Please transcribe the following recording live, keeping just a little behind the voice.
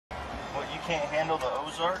can't handle the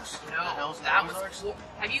Ozarks? No, the hills of that the Ozarks? was.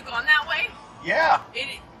 Have you gone that way? Yeah.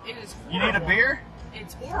 It is horrible. You need a beer?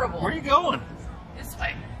 It's horrible. Where are you going? This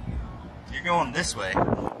way. You're going this way.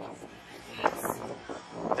 Yes.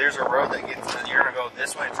 There's a road that gets. You're gonna go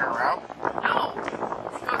this way and turn around. No, it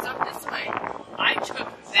goes up this way. I took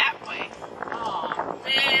that way. Oh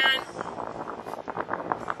man.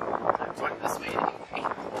 I took this way anyway.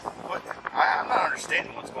 What? I'm not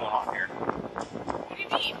understanding what's going on here. What do you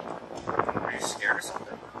mean? Are you scared of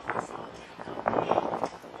something?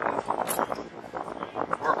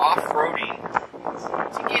 We're off-roading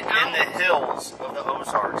To get in out. the hills of the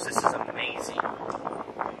Ozarks. This is amazing.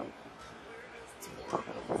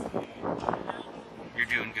 You're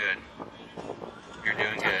doing good. You're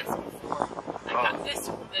doing good. I got this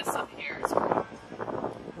up here.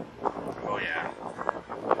 Oh yeah.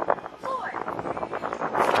 Lord.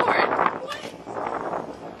 What?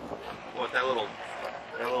 What, that little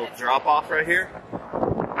drop off right here?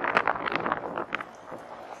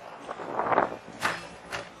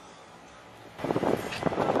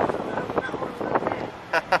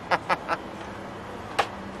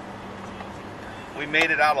 We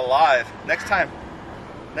made it out alive. Next time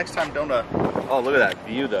don't oh, look at that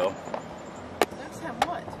view though. Next time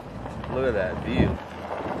what? Look at that view.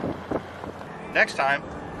 Next time,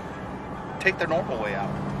 take the normal way out.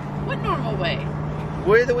 What normal way?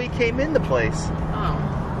 Where we came in the place. Oh.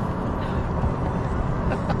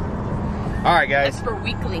 All right, guys. That's for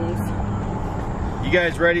weaklings. You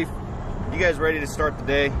guys ready? You guys ready to start the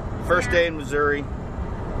day? First day in Missouri.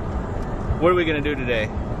 What are we gonna do today?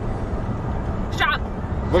 Shop.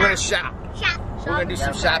 We're gonna shop. We're gonna do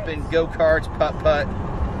some shopping, go-karts, putt-putt.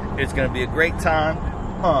 It's gonna be a great time,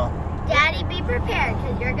 huh? Daddy, be prepared,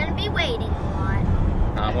 because you're gonna be waiting a lot.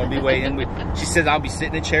 I'm gonna be waiting. She says I'll be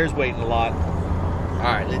sitting in chairs waiting a lot. All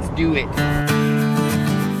right, let's do it.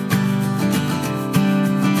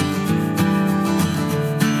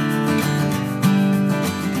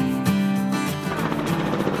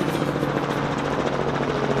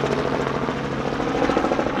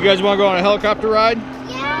 You guys want to go on a helicopter ride?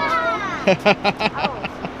 Yeah!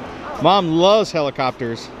 Mom loves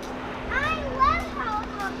helicopters. I love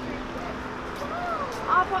helicopters.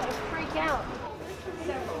 I'll probably freak out.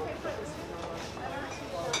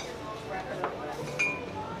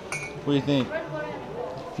 What do you think?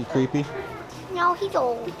 Is he creepy? No, he's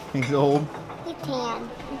old. He's old. He's tan.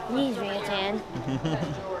 He's real tan.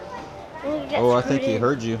 Oh, I think he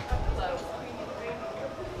heard you.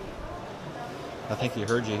 I think he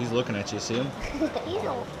heard you. He's looking at you. See him? He's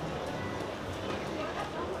old.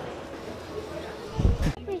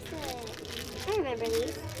 I remember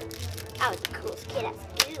these. I was the coolest kid at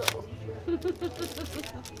school.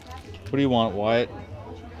 What do you want, Wyatt?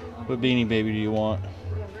 What Beanie Baby do you want?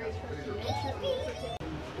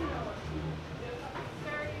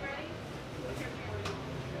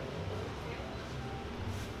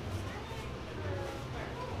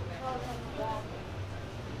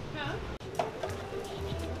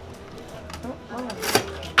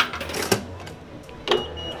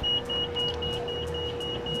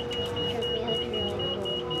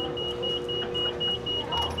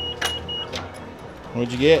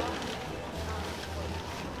 What'd you get?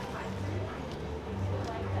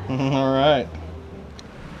 All right.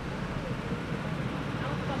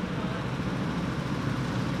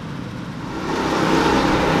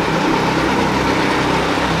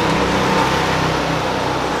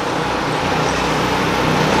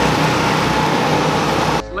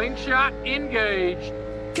 Slingshot engaged.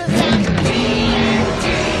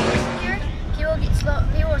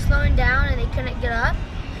 People were slowing down and they couldn't get up.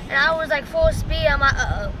 And I was like full speed, I'm like,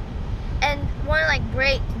 uh-oh. And one like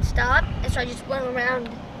braked and stopped, and so I just went around.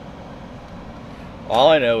 All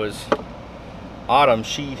I know is Autumn,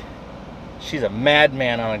 she's a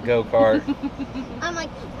madman on a go-kart. I'm like,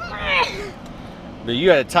 But you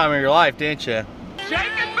had a time of your life, didn't you? Shake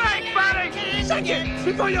and bake, buddy! Shake it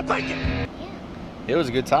before you bake it! yeah. It was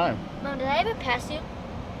a good time. Mom, did I ever pass you?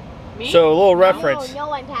 Me? So a little reference. No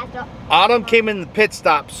one passed up. Autumn came in the pit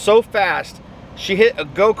stop so fast, she hit a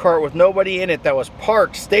go-kart with nobody in it that was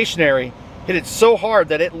parked stationary, hit it so hard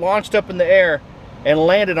that it launched up in the air and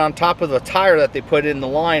landed on top of the tire that they put in the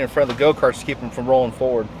line in front of the go-karts to keep them from rolling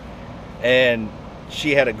forward. And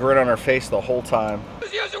she had a grin on her face the whole time.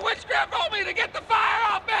 Who's using witchcraft on me to get the fire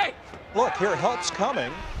off me? Look, here, help's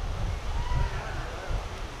coming.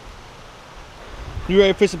 You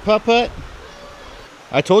ready for some putt-putt?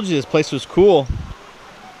 I told you this place was cool.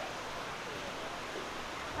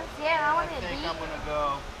 Yeah, I want to be. I'm gonna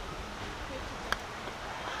go.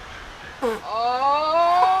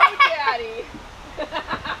 Oh, Daddy.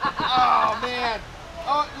 Oh man!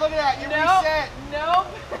 Oh, look at that. You Nope. reset.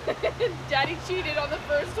 Nope. Daddy cheated on the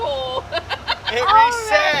first hole. It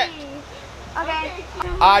reset. Okay.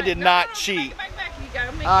 I did not cheat. Back. You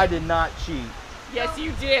gotta make I it. did not cheat. Yes,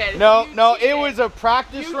 you did. No, You no, cheated. it was a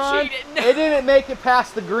practice You run. cheated. No. It didn't make it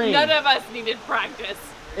past the green. None of us needed practice.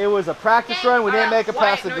 It was a practice run. We didn't make it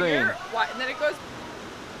past the No, green. And then it goes.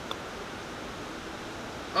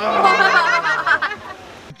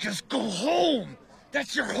 Just go home.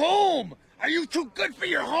 That's your home. Are you too good for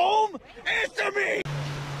your home? Answer me.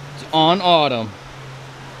 It's on Autumn.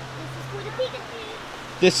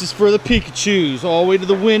 This is for the Pikachus. All the way to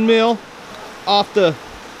the windmill, off the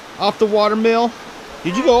watermill.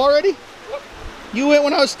 Did you go already? You went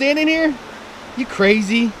when I was standing here? You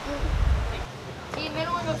crazy? See, the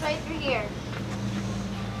middle one goes right through here.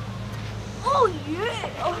 Oh, yeah.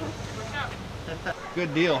 Oh.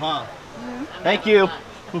 Good deal, huh? Thank you.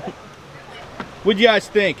 What'd you guys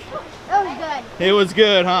think? That was good. It was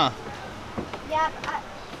good, huh? Yep.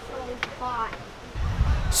 So hot.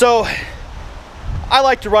 So, I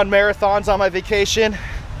like to run marathons on my vacation,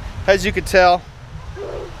 as you can tell.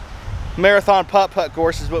 Marathon putt-putt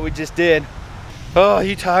course is what we just did. Oh,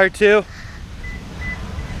 you tired too?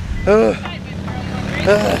 Look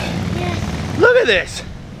at this.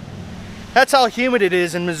 That's how humid it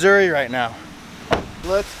is in Missouri right now.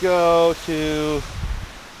 Let's go to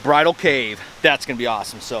Bridal Cave. That's gonna be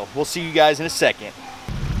awesome. So we'll see you guys in a second.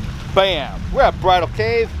 Bam, we're at Bridal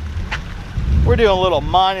Cave. We're doing a little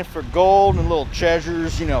mining for gold and little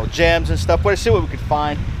treasures, you know, gems and stuff. Let's see what we can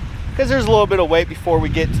find. Because there's a little bit of wait before we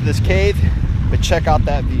get to this cave. But check out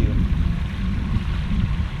that view.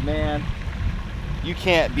 Man, you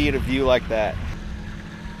can't beat a view like that.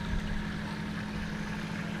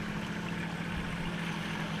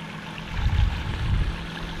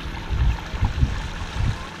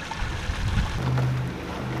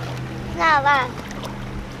 Now that.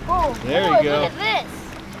 Oh, There boy, you go. Look at this.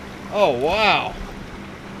 Oh, wow.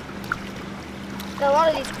 Got a lot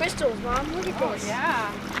of these crystals, Mom. Look at this.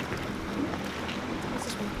 Yeah. What's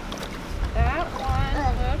this one? That one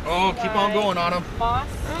looks Oh, keep on going, Autumn. Moss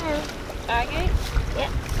agate. Yep.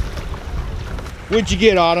 What'd you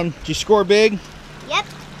get, Autumn? Did you score big? Yep.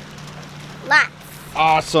 Lots.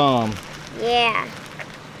 Awesome. Yeah.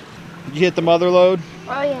 Did you hit the mother load?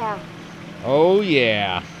 Oh yeah. Oh,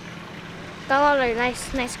 yeah. Got a lot of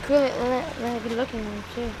nice, cool, really good looking ones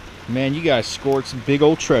too. Man, you guys scored some big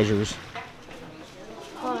old treasures.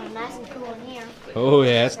 Oh, nice and cool in here. Oh,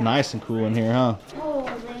 yeah, it's nice and cool in here, huh? Oh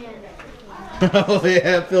man. Oh,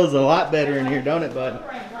 yeah, it feels a lot better in here, don't it, bud?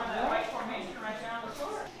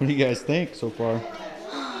 What do you guys think so far?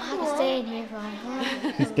 I could stay in here for a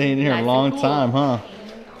while. Been staying here a long time, huh?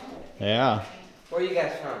 Yeah. Where are you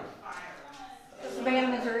guys from?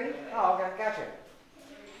 Savannah, Missouri? Oh, okay, gotcha.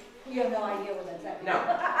 You have no idea what that's at. No.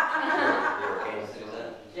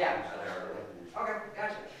 Yeah. Okay,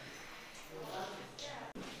 gotcha.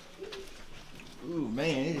 Ooh,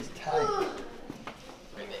 man, it is tight.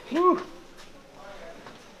 Woo.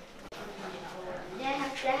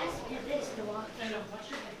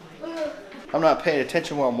 I'm not paying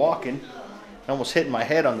attention while I'm walking. I almost hitting my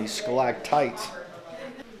head on these stalactites.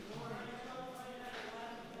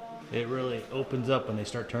 It really opens up when they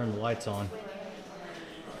start turning the lights on.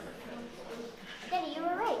 Daddy, you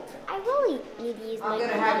were right. I really need to use my I'm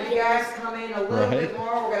gonna have you guys come in a little bit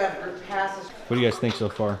more. We're gonna have to pass this. What do you guys think so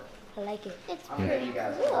far? I like it. It's Okay, pretty you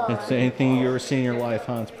guys. cool. It's anything you ever seen in your life,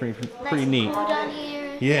 huh? It's pretty neat. Cool down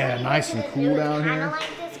here. Yeah, nice and cool down Kinda here. like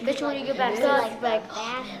this. Bet you when you go back up, like,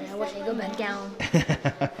 I wish I go back down.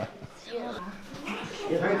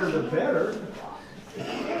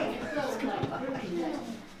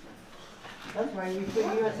 That's why we put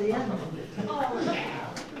you at the end.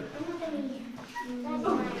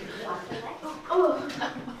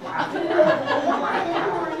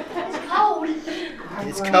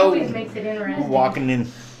 It's cold. We're walking in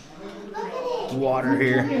water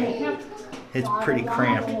here. It's pretty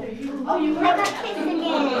cramped.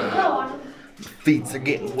 Feet are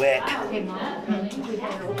getting wet.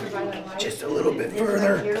 Just a little bit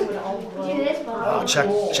further. Oh,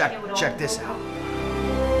 check this out.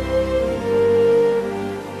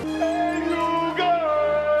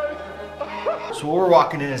 So what we're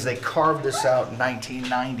walking in is they carved this out in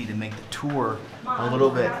 1990 to make the tour a little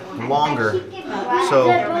bit longer. So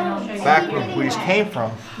back where we just came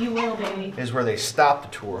from is where they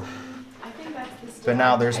stopped the tour. But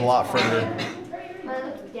now there's a lot further.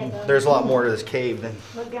 There's a lot more to this cave than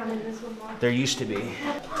there used to be.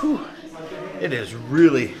 Whew. It is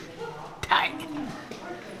really tight.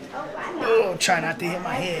 Oh, try not to hit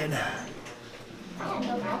my head.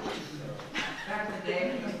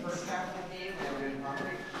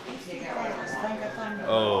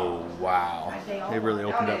 Wow, they really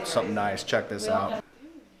opened up something nice. Check this out.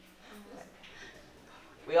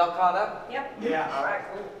 We all caught up? Yep. Yeah. All right,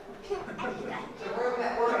 cool. So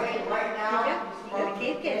we're heading right now.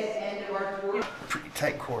 Pretty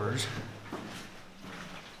tight quarters.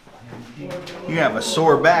 You have a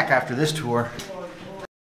sore back after this tour.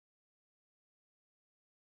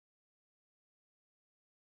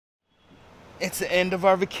 It's the end of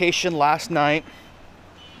our vacation last night.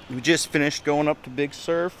 We just finished going up to Big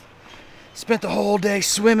Surf. Spent the whole day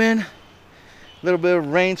swimming. A little bit of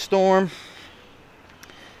rainstorm.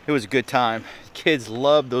 It was a good time. Kids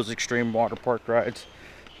love those extreme water park rides.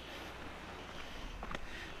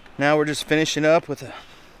 Now we're just finishing up with a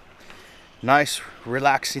nice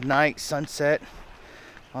relaxing night, sunset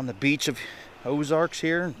on the beach of Ozarks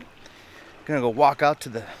here. Gonna go walk out to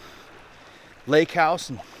the lake house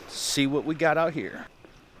and see what we got out here.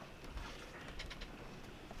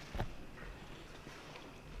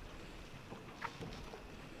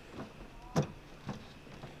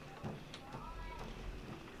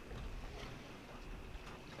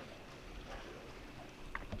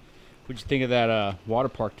 What'd you think of that water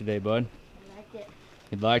park today, bud? I liked it.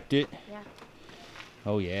 You liked it? Yeah.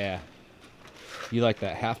 Oh yeah. You liked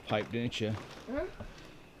that half pipe, didn't you? Mhm.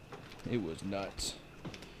 It was nuts.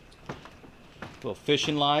 Little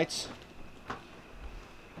fishing lights.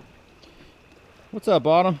 What's up,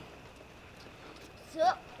 Autumn?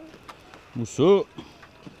 So, What's up?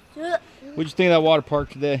 What'd you think of that water park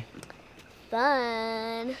today?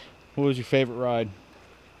 fun. What was your favorite ride?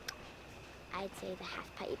 I'd say the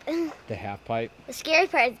half pipe. The half pipe? The scary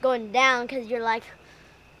part is going down because you're like,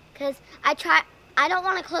 because I don't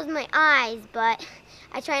want to close my eyes, but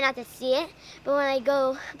I try not to see it. But when I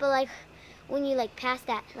go, when you like pass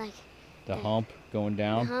that, like The hump going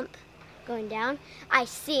down? the hump going down, I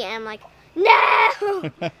see it and I'm like,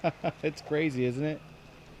 no! It's crazy, isn't it?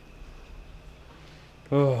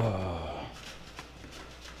 Oh.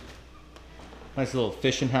 Nice little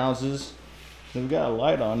fishing houses. We've got a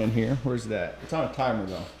light on in here. Where's that? It's on a timer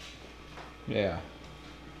though. Yeah.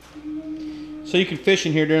 So you can fish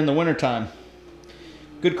in here during the winter time.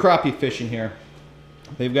 Good crappie fishing here.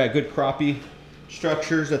 They've got good crappie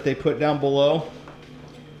structures that they put down below.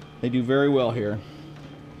 They do very well here.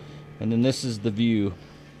 And then this is the view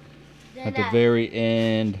at the very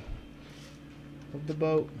end of the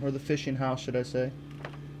boat, or the fishing house, should I say.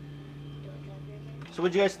 So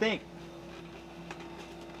what'd you guys think?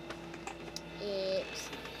 It's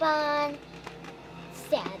fun.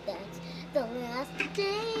 Sad that's the last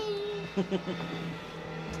day. What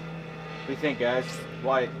do you think, guys?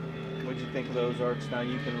 Why? What'd you think of the Ozarks? Now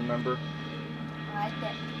you can remember. I liked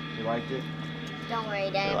it. You liked it? Don't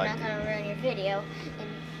worry, Dad. You I'm liked not gonna ruin your video and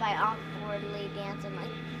by awkwardly dancing like.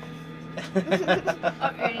 I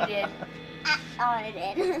already did. I already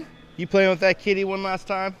did. You playing with that kitty one last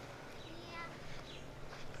time?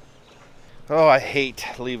 Yeah. Oh, I hate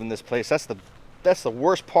leaving this place. That's the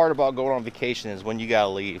worst part about going on vacation is when you gotta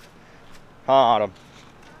leave. Huh, Autumn?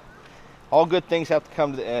 All good things have to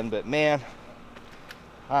come to the end, but man,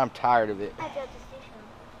 I'm tired of it. I dropped the seashell.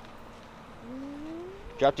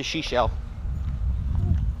 Drop the seashell.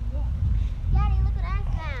 Daddy, look what I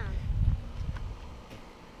found.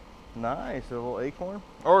 Nice, a little acorn.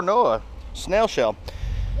 Or no, a snail shell.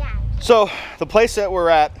 Yeah. So the place that we're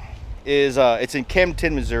at is it's in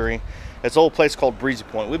Camden, Missouri. It's an old place called Breezy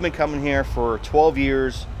Point. We've been coming here for 12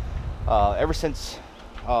 years, ever since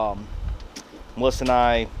Melissa and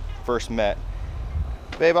I first met.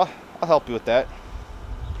 Babe, I'll help you with that.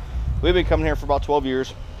 We've been coming here for about 12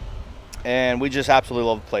 years, and we just absolutely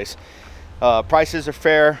love the place. Prices are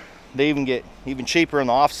fair. They even get even cheaper in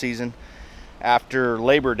the off season after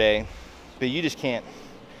Labor Day, but you just can't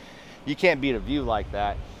beat a view like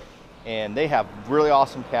that. And they have really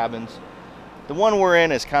awesome cabins. The one we're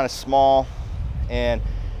in is kind of small, and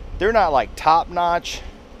they're not like top notch,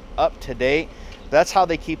 up to date. That's how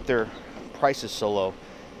they keep their prices so low,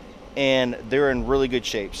 and they're in really good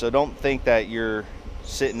shape. So don't think that you're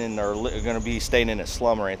sitting in or going to be staying in a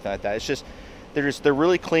slum or anything like that. It's just they're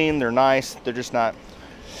really clean. They're nice. They're just not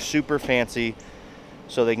super fancy,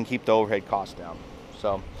 so they can keep the overhead costs down.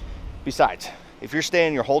 So besides, if you're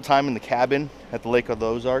staying your whole time in the cabin at the Lake of the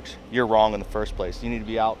Ozarks, you're wrong in the first place. You need to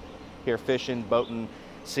be out here fishing, boating,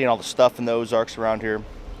 seeing all the stuff in the Ozarks around here.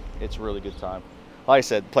 It's a really good time. Like I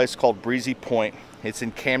said, the place is called Breezy Point. It's in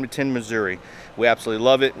Camden, Missouri. We absolutely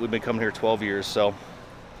love it. We've been coming here 12 years, so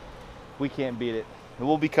we can't beat it. And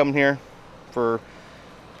we'll be coming here for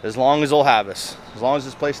as long as they'll have us. As long as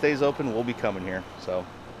this place stays open, we'll be coming here. So,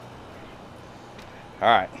 all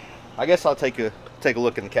right. I guess I'll take a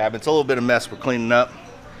look in the cabin. It's a little bit of a mess we're cleaning up,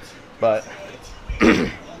 but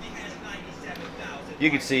you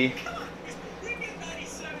can see.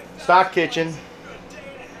 Stock kitchen.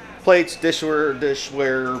 Plates,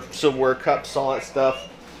 dishware, silverware, cups, all that stuff.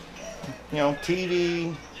 You know,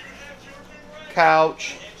 TV,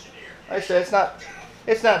 couch. Like I said,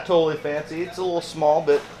 it's not totally fancy. It's a little small,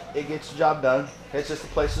 but it gets the job done. It's just a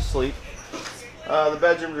place to sleep. The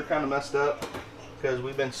bedrooms are kind of messed up because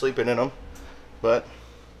we've been sleeping in them, but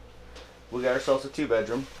we got ourselves a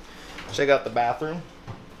 2-bedroom. Check out the bathroom.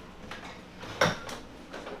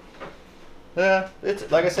 Yeah,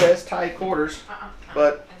 it's like I said, it's tight quarters,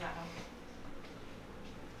 but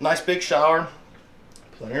nice big shower,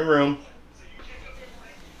 plenty of room.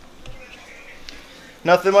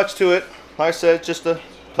 Nothing much to it. Like I said, it's just a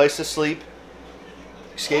place to sleep.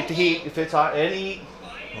 Escape the heat if it's hot, and eat.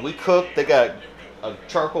 We cook. They got a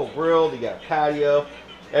charcoal grill. They got a patio.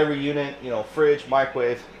 Every unit, you know, fridge,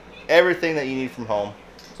 microwave, everything that you need from home.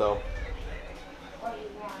 So,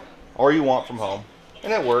 or you want from home,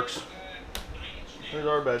 and it works. Here's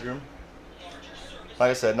our bedroom.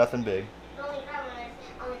 Like I said, nothing big. The only problem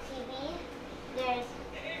is on the TV, there's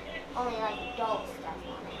only like adult stuff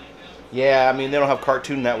on it. Yeah, I mean, they don't have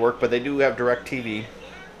Cartoon Network, but they do have DirecTV.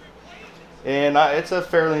 And it's a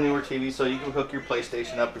fairly newer TV, so you can hook your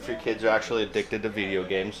PlayStation up if your kids are actually addicted to video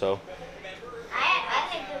games. So, I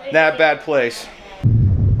think not a bad place.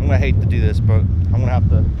 I'm gonna hate to do this, but I'm gonna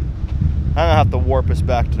have to warp us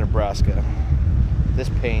back to Nebraska. This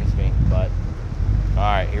pains me, but all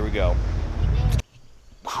right, here we go.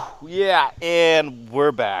 Yeah, and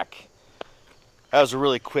we're back. That was a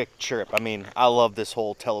really quick trip. I mean, I love this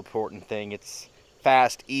whole teleporting thing. It's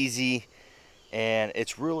fast, easy, and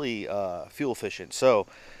it's really fuel efficient. So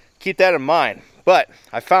keep that in mind. But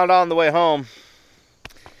I found out on the way home,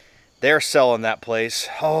 they're selling that place.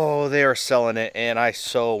 Oh, they are selling it, and I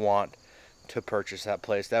so want to purchase that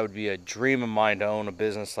place. That would be a dream of mine to own a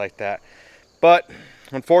business like that. But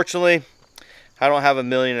unfortunately, I don't have $1.5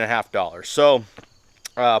 million. So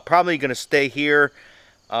probably going to stay here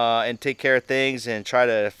and take care of things and try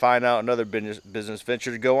to find out another business venture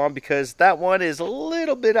to go on, because that one is a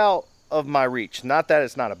little bit out of my reach. Not that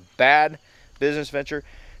it's not a bad business venture,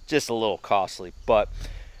 just a little costly. But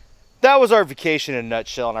that was our vacation in a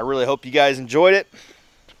nutshell, and I really hope you guys enjoyed it.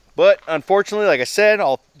 But unfortunately, like I said,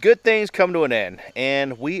 all good things come to an end,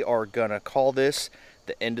 and we are gonna call this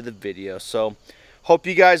the end of the video. So hope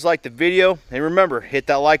you guys liked the video, and remember, hit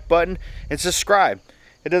that like button and subscribe.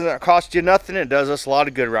 It doesn't cost you nothing. It does us a lot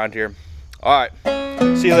of good around here. All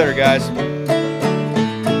right, see you later, guys.